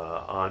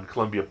on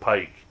Columbia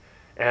Pike,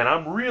 and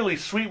I'm really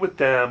sweet with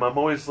them. I'm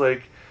always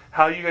like,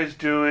 how you guys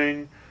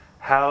doing?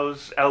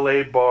 How's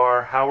LA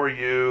bar? How are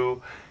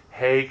you?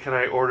 Hey, can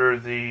I order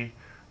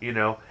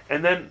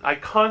and then I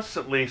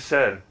constantly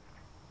said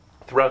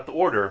throughout the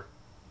order,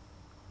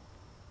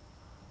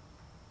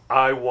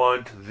 I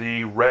want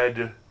the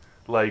red,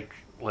 like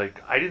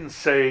I didn't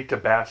say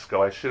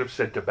Tabasco. I should have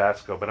said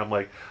Tabasco, but I'm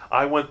like,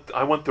 I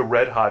want the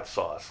red hot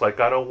sauce. Like,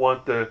 I don't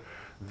want I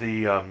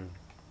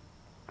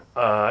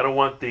don't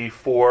want the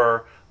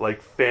 4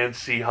 like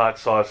fancy hot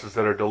sauces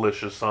that are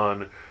delicious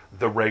on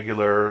the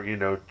regular,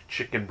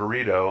 chicken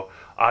burrito.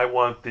 I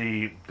want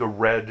the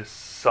red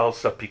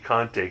salsa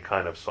picante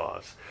kind of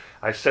sauce.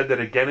 I said that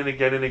again and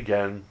again and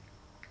again,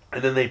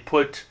 and then they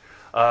put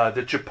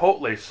the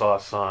chipotle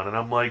sauce on, and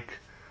I'm like,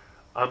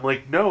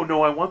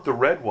 no, I want the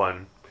red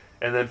one.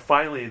 And then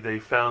finally they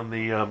found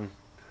the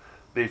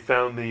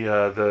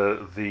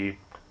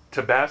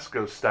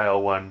Tabasco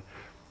style one,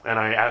 and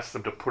I asked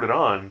them to put it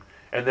on.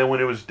 And then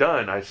when it was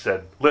done, I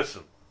said,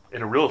 listen,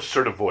 in a real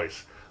assertive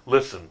voice,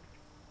 listen,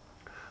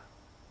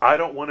 I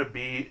don't want to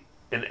be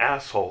an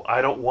asshole.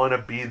 I don't want to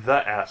be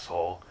the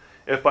asshole.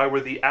 If I were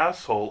the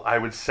asshole, I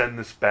would send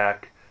this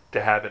back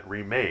to have it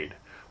remade.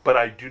 But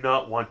I do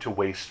not want to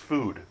waste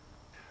food.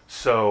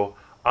 So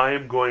I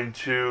am going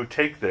to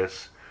take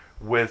this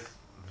with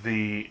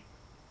the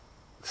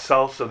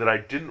salsa that I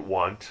didn't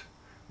want,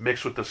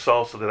 mixed with the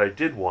salsa that I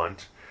did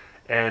want,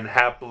 and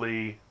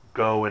happily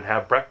go and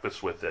have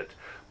breakfast with it.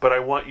 But I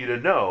want you to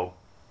know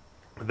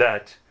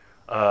that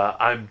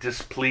I'm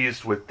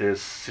displeased with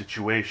this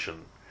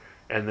situation.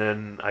 And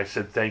then I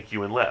said thank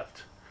you and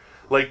left.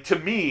 Like, to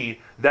me,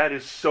 that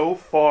is so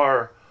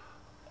far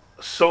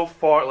so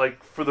far,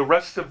 like for the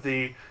rest of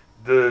the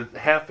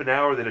half an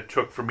hour that it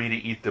took for me to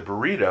eat the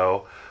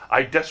burrito,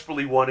 I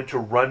desperately wanted to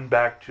run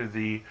back to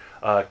the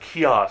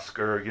kiosk,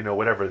 or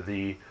whatever,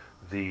 the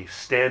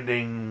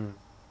standing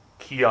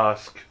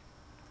kiosk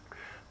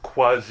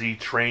quasi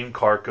train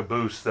car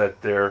caboose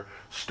that their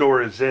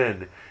store is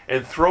in,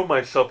 and throw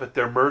myself at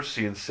their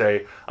mercy and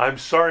say, "I'm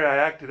sorry I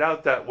acted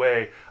out that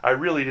way. I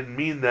really didn't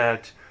mean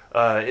that.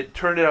 It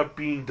turned out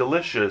being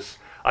delicious.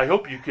 I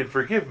hope you can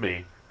forgive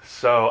me."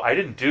 So I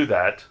didn't do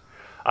that.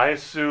 I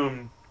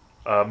assume,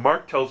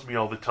 Mark tells me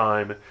all the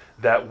time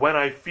that when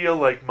I feel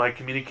like my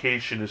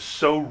communication is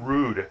so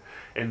rude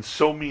and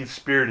so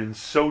mean-spirited and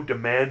so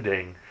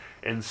demanding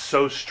and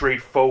so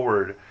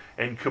straightforward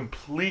and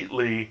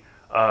completely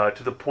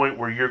to the point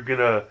where you're going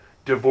to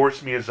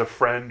divorce me as a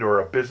friend or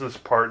a business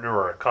partner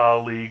or a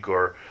colleague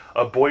or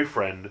a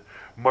boyfriend,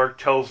 Mark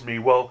tells me,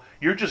 well,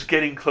 you're just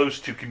getting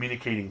close to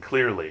communicating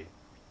clearly.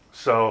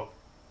 So,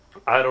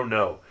 I don't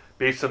know.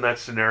 Based on that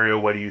scenario,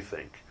 what do you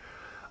think?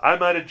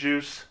 I'm out of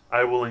juice.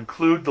 I will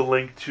include the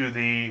link to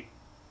the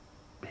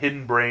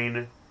Hidden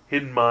Brain,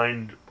 Hidden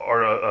Mind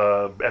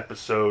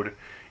episode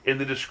in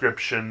the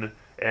description,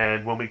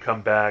 and when we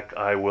come back,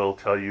 I will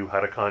tell you how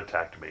to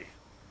contact me.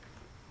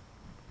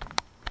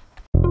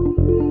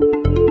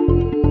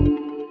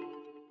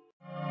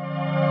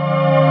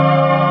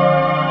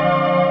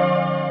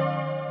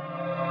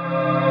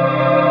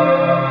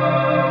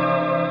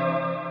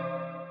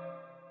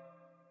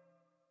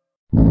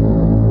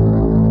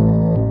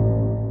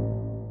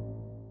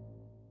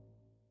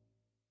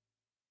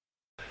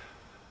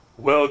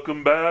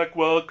 Welcome back,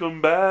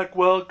 welcome back,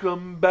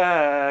 welcome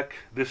back.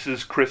 This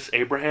is Chris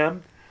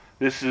Abraham.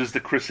 This is the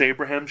Chris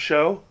Abraham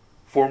Show,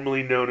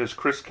 formerly known as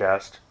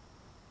ChrisCast.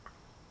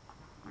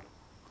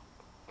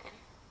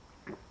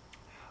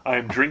 I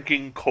am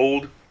drinking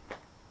cold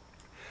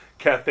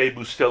Cafe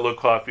Bustelo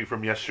coffee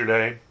from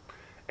yesterday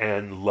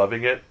and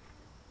loving it.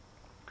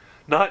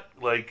 Not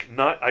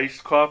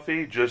iced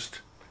coffee,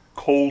 just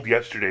cold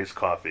yesterday's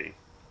coffee.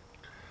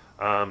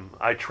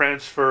 I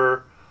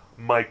transfer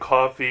my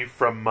coffee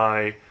from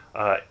my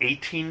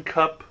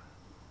 18-cup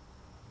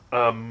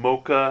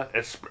Mocha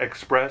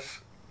Express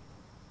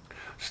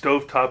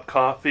stovetop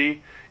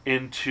coffee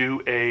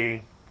into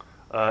an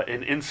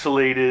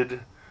insulated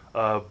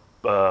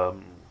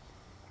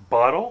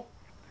bottle,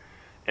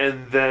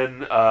 and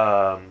then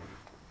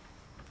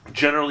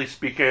generally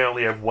speaking, I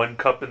only have 1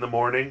 cup in the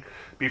morning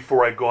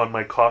before I go on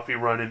my coffee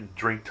run and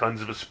drink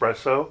tons of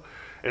espresso,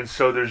 and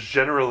so there's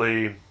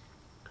generally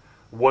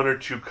 1 or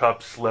 2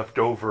 cups left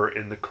over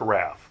in the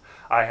carafe.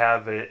 I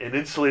have an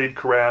insulated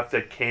carafe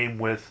that came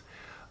with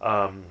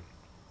a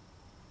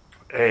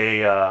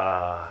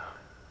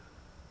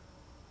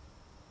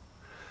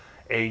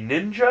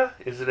Ninja.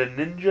 Is it a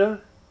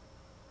Ninja?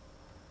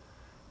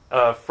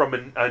 From a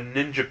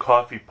Ninja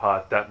coffee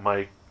pot that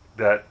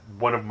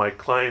one of my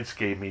clients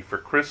gave me for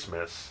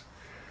Christmas,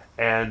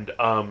 and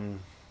I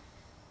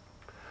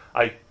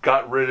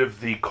got rid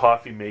of the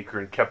coffee maker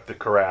and kept the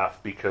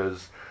carafe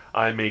because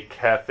I'm a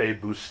Cafe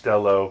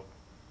Bustelo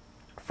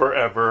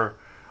Forever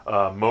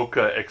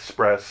Mocha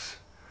Express.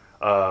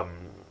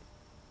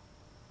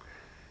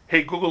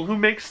 Hey Google, who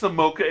makes the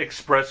Mocha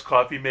Express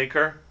coffee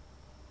maker?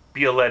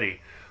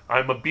 Bialetti.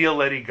 I'm a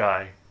Bialetti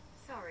guy.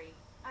 Sorry,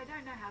 I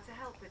don't know how to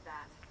help with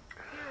that.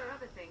 Here are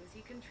other things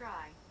you can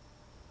try.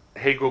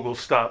 Hey Google,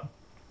 stop.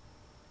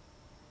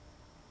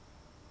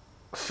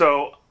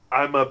 So,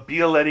 I'm a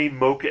Bialetti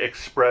Mocha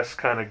Express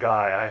kind of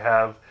guy. I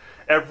have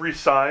every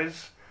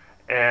size,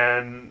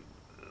 and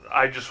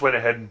I just went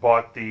ahead and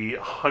bought the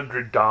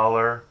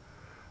 $100,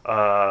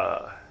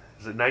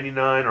 is it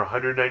 99 or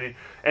 190?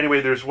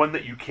 Anyway, there's one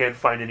that you can't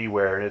find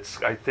anywhere, and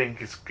I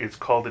think it's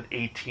called an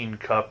 18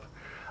 cup.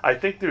 I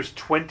think there's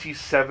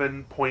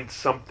 27 point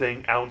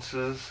something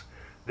ounces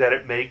that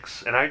it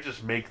makes, and I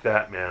just make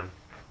that, man.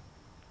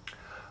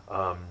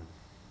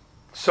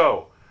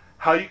 So,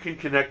 how you can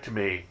connect to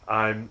me,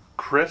 I'm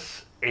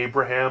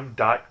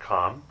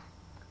chrisabraham.com.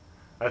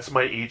 That's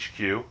my HQ.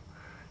 If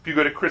you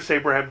go to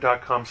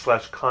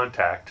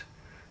chrisabraham.com/contact,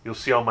 you'll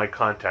see all my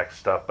contact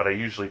stuff, but I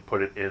usually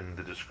put it in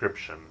the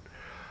description.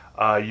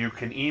 You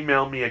can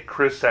email me at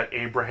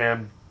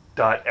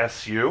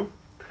chris@abraham.su.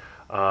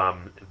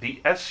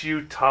 The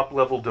SU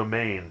top-level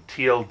domain,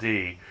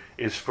 TLD,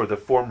 is for the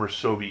former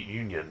Soviet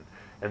Union.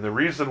 And the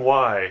reason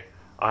why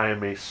I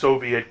am a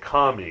Soviet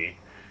commie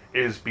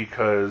is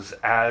because,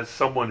 as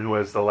someone who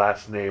has the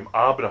last name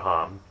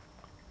Abraham,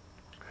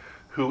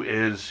 who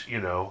is,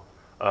 the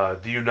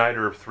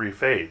uniter of 3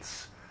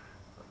 faiths,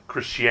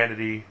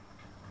 Christianity,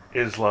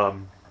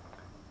 Islam,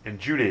 and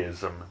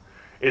Judaism,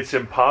 it's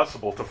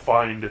impossible to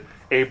find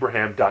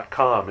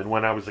Abraham.com. And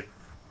when I was a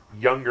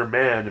younger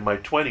man in my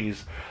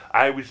 20s,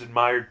 I always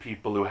admired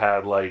people who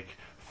had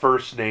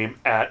first name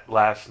at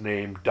last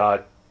name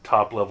dot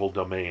top level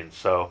domain.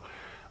 So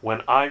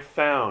when I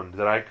found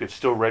that I could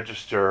still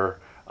register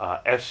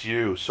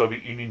SU,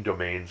 Soviet Union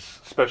domains,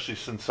 especially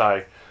since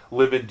I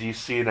live in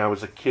DC and I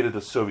was a kid of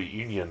the Soviet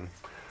Union,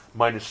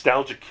 my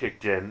nostalgia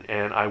kicked in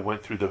and I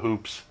went through the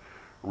hoops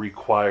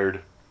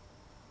required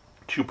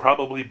to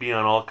probably be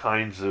on all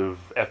kinds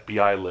of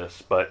FBI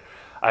lists, but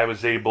I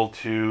was able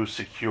to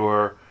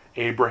secure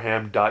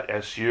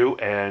Abraham.su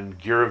and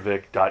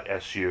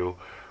Girovic.su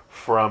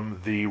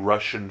from the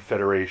Russian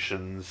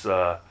Federation's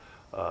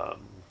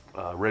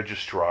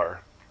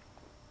registrar.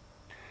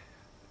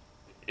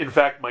 In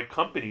fact, my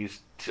company's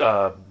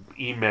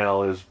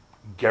email is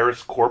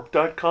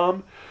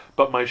garriscorp.com,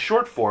 but my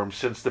short form,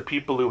 since the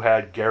people who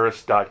had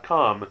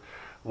garris.com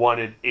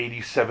wanted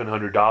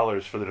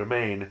 $8,700 for the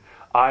domain,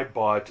 I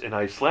bought an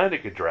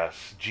Icelandic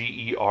address,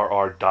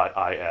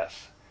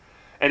 gerr.is.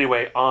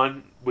 Anyway,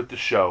 on with the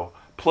show.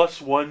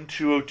 +1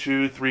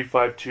 202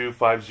 352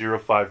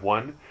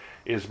 5051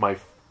 is my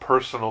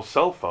personal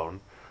cell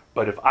phone.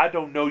 But if I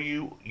don't know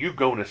you, you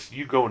gonna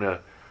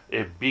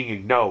being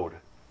ignored.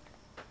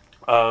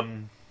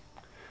 You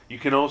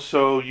can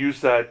also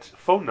use that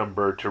phone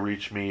number to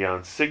reach me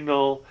on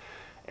Signal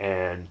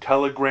and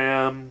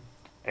Telegram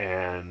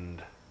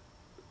and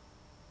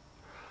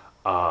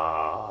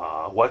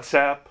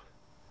WhatsApp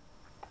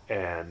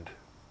and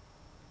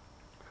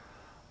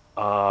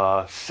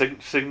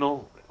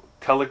Signal,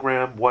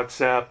 Telegram,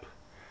 WhatsApp,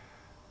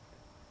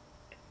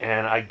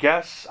 and I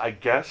guess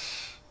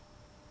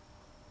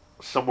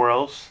somewhere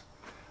else.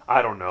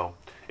 I don't know.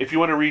 If you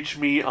want to reach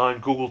me on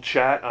Google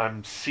Chat,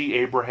 I'm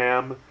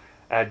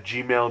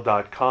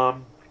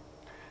cabraham@gmail.com.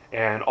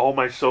 And all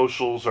my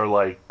socials are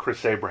like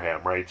Chris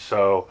Abraham, right?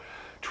 So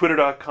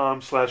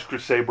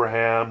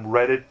twitter.com/ChrisAbraham,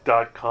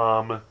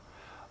 reddit.com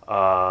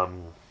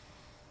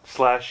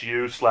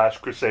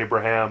 /u/Chris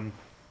Abraham,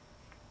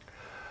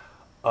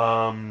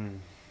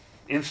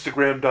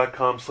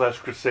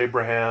 Instagram.com/Chris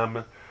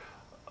Abraham,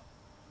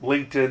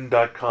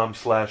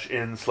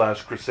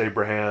 LinkedIn.com/in/Chris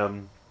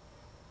Abraham,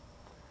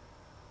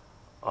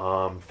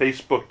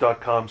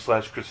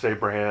 Facebook.com/Chris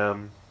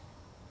Abraham.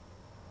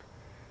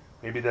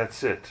 Maybe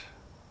that's it.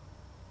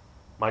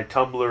 My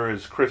Tumblr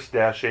is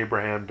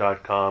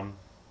chris-abraham.com.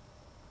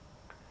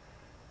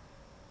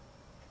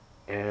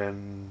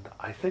 And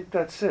I think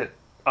that's it.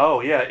 Oh,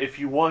 yeah, if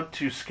you want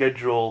to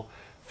schedule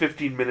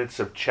 15 minutes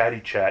of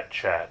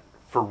chat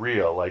for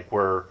real, like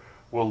we'll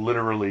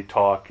literally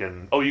talk,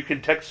 and you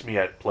can text me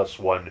at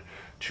 +1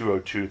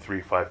 202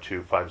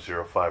 352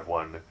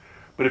 5051.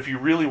 But if you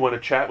really want to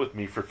chat with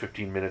me for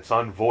 15 minutes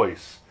on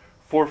voice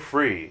for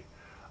free,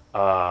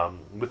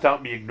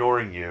 without me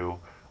ignoring you,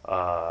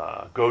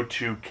 go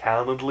to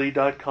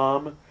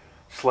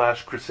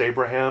calendly.com/Chris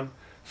Abraham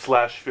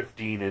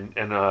 /15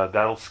 and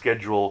that'll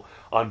schedule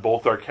on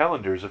both our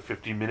calendars a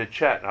 15-minute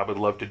chat, and I would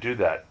love to do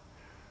that.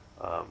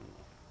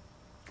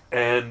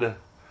 And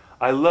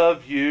I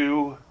love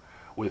you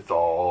with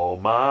all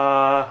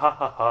my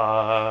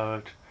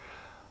heart.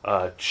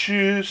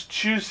 Tschüss,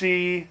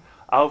 tschüssi,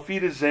 auf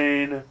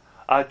Wiedersehen,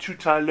 à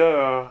tout à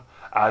l'heure,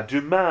 à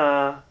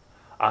demain,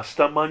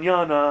 hasta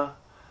mañana,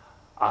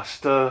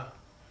 hasta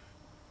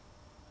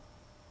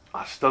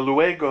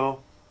luego,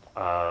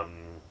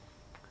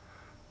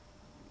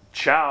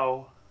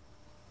 ciao,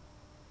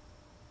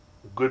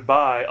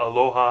 goodbye,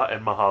 aloha,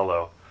 and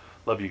mahalo.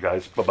 Love you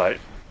guys. Bye-bye.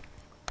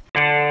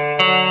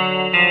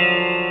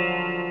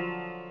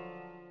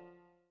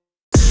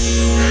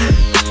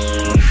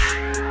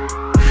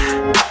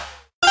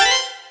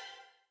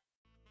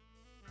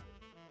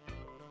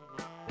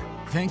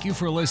 Thank you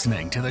for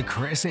listening to The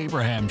Chris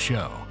Abraham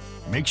Show.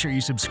 Make sure you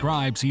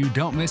subscribe so you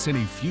don't miss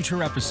any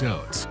future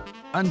episodes.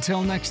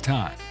 Until next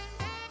time.